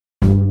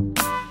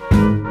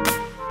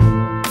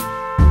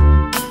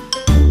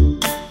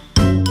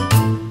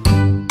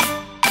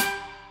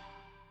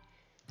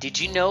Did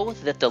you know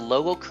that the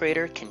logo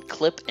creator can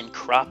clip and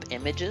crop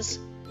images?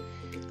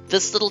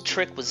 This little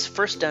trick was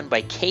first done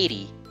by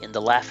Katie in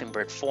the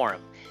Laughingbird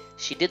forum.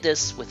 She did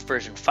this with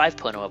version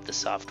 5.0 of the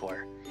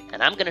software,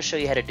 and I'm going to show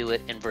you how to do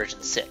it in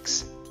version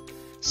 6.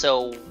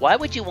 So why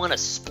would you want to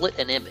split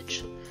an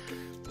image?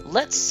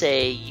 Let's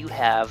say you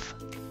have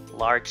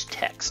large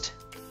text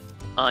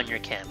on your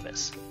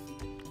canvas,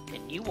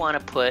 and you want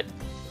to put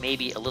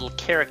maybe a little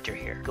character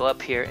here. Go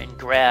up here and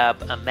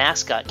grab a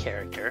mascot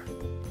character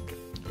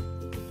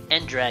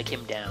and drag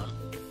him down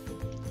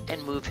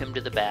and move him to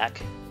the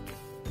back.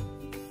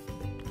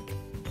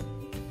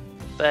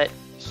 But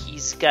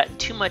he's got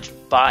too much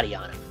body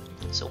on him.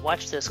 So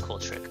watch this cool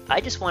trick. I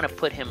just want to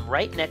put him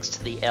right next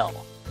to the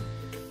L.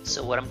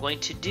 So what I'm going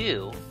to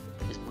do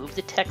is move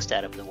the text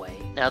out of the way.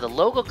 Now the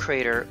logo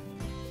creator,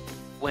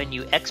 when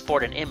you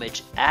export an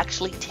image,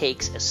 actually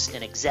takes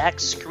an exact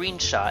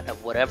screenshot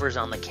of whatever's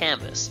on the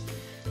canvas.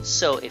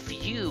 So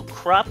if you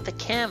crop the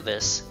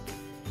canvas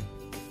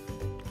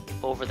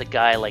over the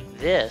guy like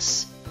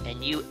this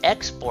and you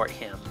export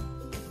him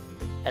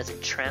as a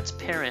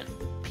transparent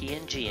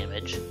PNG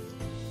image,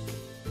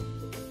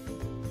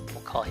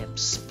 we'll call him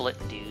Split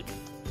Dude,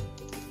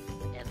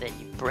 and then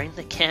you bring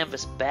the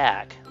canvas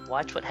back,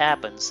 watch what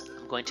happens.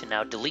 I'm going to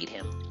now delete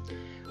him.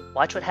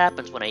 Watch what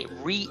happens when I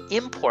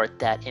re-import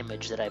that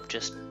image that I've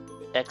just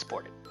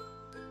exported.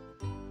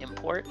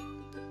 Import,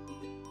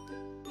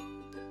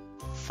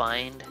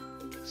 find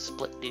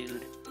Split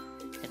Dude,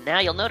 and now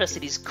you'll notice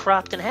that he's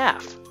cropped in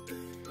half.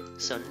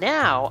 So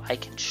now I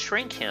can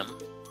shrink him,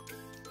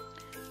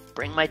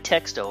 bring my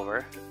text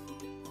over,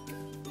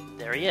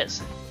 there he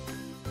is.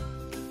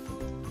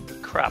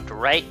 Cropped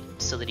right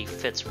so that he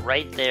fits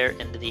right there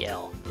into the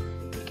L.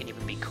 You can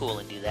even be cool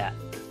and do that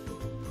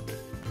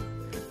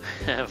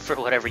for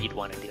whatever you'd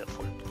want to do it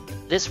for.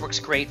 This works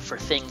great for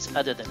things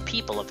other than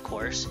people, of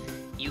course.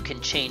 You can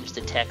change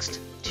the text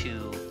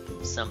to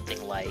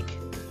something like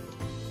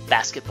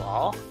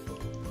basketball,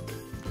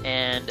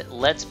 and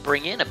let's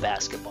bring in a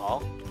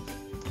basketball.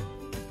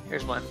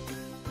 Here's one.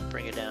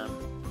 Bring it down.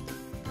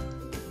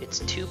 It's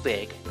too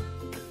big.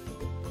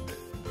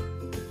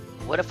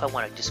 What if I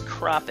want to just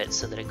crop it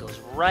so that it goes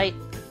right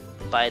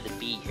by the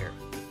B here?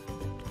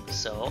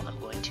 So I'm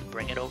going to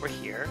bring it over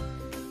here.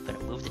 I'm going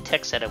to move the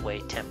text out of the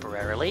way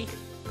temporarily.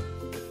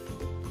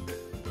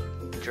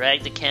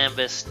 Drag the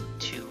canvas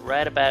to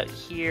right about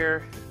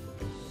here.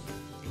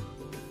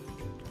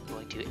 I'm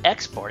going to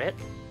export it.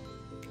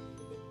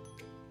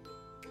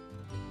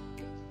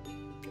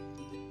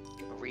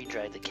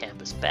 Redrag the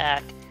canvas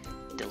back,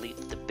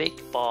 delete the big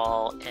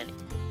ball, and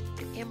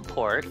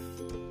import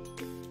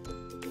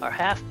our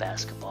half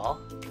basketball.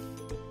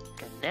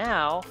 And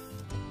now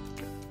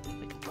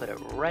we can put it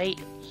right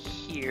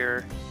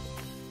here,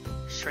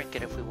 shrink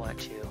it if we want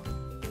to.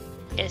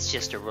 It's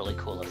just a really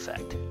cool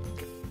effect.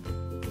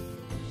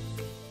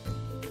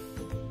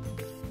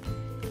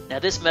 Now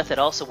this method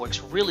also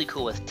works really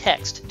cool with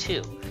text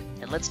too.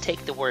 And let's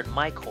take the word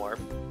MyCorp,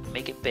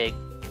 make it big,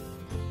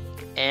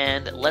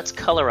 and let's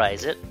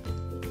colorize it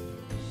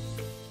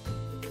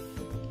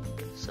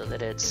so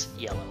that it's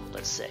yellow,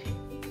 let's say.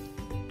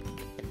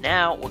 And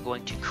now we're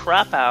going to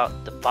crop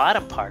out the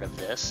bottom part of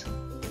this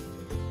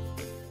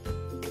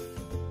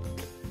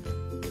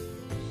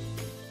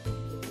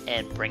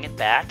and bring it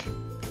back.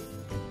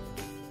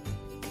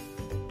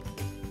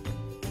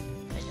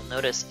 And you'll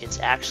notice it's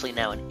actually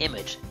now an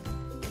image.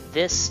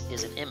 This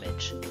is an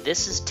image.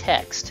 This is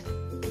text.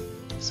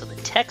 So the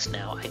text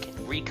now I can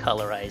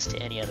recolorize to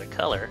any other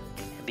color.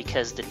 And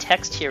because the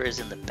text here is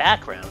in the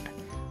background,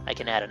 I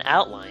can add an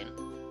outline.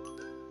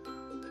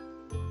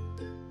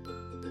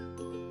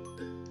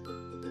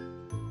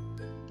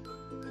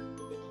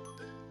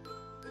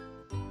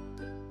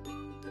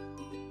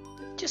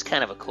 Just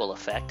kind of a cool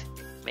effect.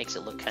 Makes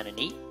it look kind of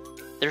neat.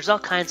 There's all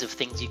kinds of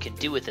things you can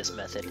do with this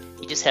method.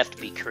 You just have to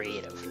be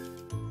creative.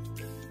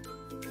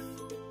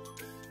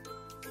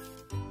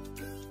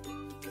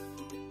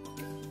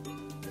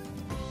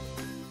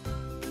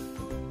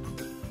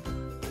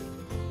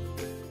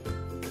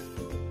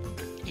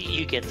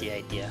 You get the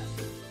idea.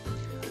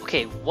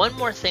 Okay, one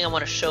more thing I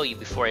want to show you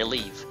before I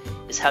leave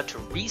is how to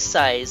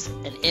resize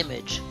an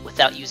image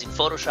without using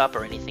Photoshop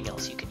or anything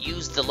else. You can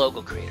use the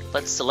logo creator.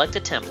 Let's select a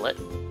template.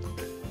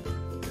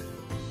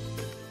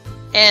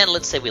 And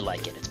let's say we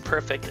like it. It's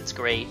perfect, it's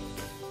great,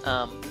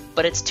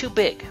 but it's too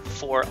big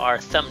for our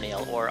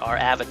thumbnail or our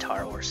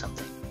avatar or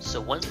something. So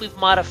once we've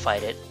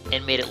modified it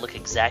and made it look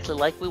exactly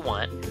like we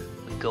want,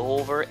 we go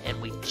over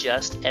and we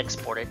just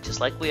export it just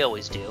like we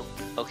always do.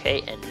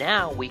 Okay, and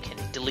now we can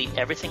delete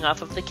everything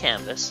off of the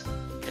canvas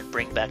and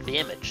bring back the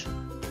image.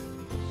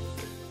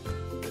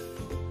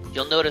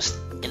 You'll notice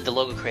in the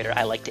logo creator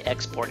I like to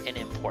export and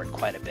import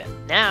quite a bit.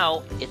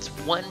 Now it's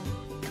one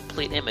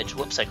complete image.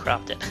 Whoops, I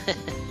cropped it.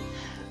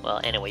 Well,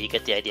 anyway, you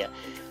get the idea.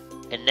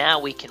 And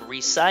now we can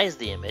resize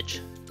the image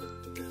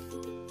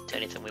to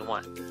anything we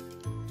want.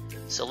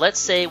 So let's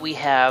say we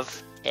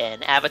have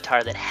an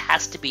avatar that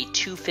has to be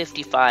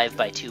 255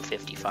 by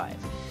 255.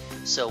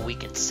 So we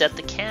can set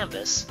the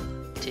canvas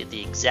to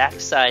the exact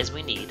size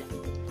we need.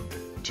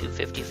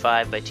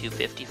 255 by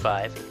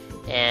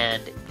 255,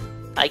 and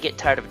I get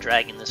tired of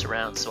dragging this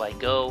around, so I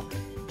go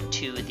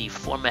to the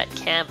Format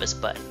Canvas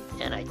button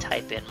and I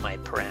type in my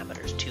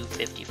parameters,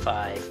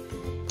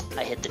 255.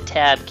 I hit the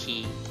Tab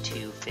key,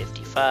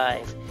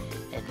 255,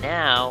 and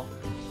now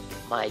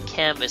my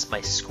canvas,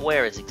 my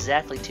square, is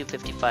exactly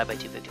 255 by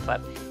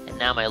 255, and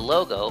now my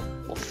logo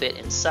will fit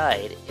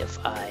inside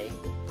if I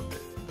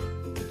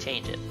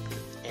change it.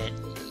 And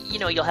you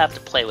know, you'll have to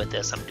play with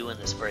this. I'm doing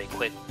this very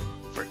quick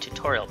for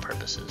tutorial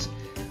purposes,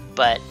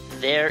 but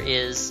there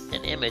is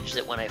an image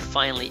that when I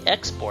finally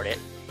export it,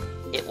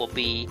 it will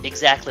be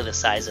exactly the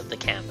size of the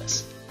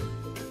canvas.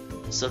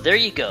 So there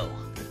you go.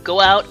 Go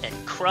out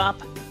and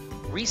crop,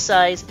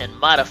 resize, and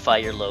modify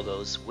your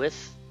logos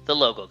with the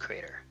Logo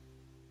Creator.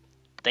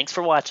 Thanks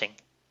for watching.